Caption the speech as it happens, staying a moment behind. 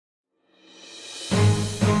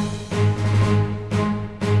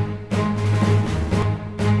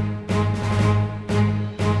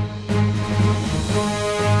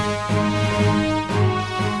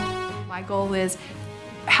is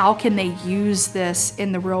how can they use this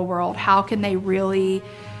in the real world? How can they really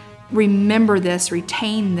remember this,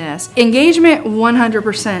 retain this? Engagement,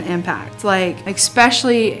 100% impact. Like,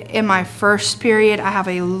 especially in my first period, I have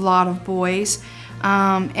a lot of boys,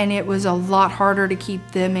 and it was a lot harder to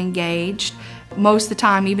keep them engaged. Most of the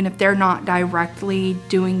time, even if they're not directly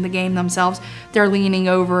doing the game themselves, they're leaning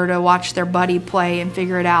over to watch their buddy play and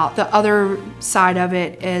figure it out. The other side of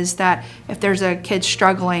it is that if there's a kid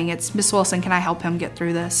struggling, it's, Miss Wilson, can I help him get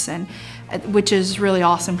through this? And which is really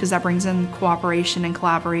awesome because that brings in cooperation and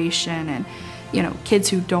collaboration. And you know, kids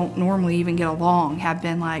who don't normally even get along have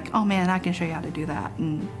been like, oh man, I can show you how to do that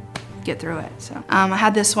and get through it. So I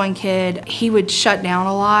had this one kid, he would shut down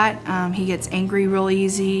a lot. He gets angry real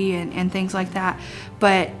easy and things like that.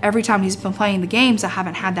 But every time he's been playing the games, I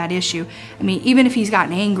haven't had that issue. I mean, even if he's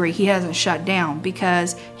gotten angry, he hasn't shut down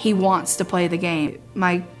because he wants to play the game.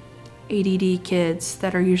 My ADD kids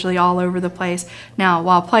that are usually all over the place. Now,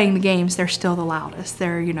 while playing the games, they're still the loudest.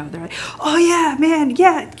 They're, you know, they're like, oh yeah, man,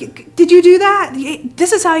 yeah, did you do that?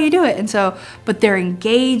 This is how you do it. And so, but they're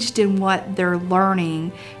engaged in what they're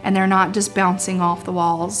learning and they're not just bouncing off the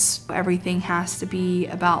walls. Everything has to be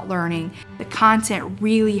about learning. The content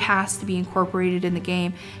really has to be incorporated in the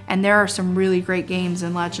game, and there are some really great games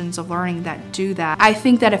in Legends of Learning that do that. I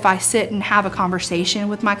think that if I sit and have a conversation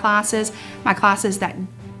with my classes that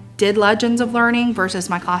did Legends of Learning versus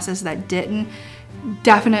my classes that didn't,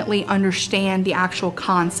 definitely understand the actual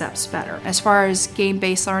concepts better. As far as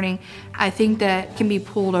game-based learning, I think that can be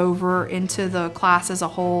pulled over into the class as a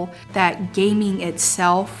whole, that gaming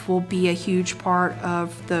itself will be a huge part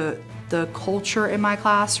of the culture in my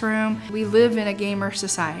classroom. We live in a gamer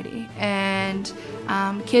society, and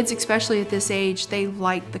kids, especially at this age, they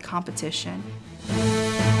like the competition.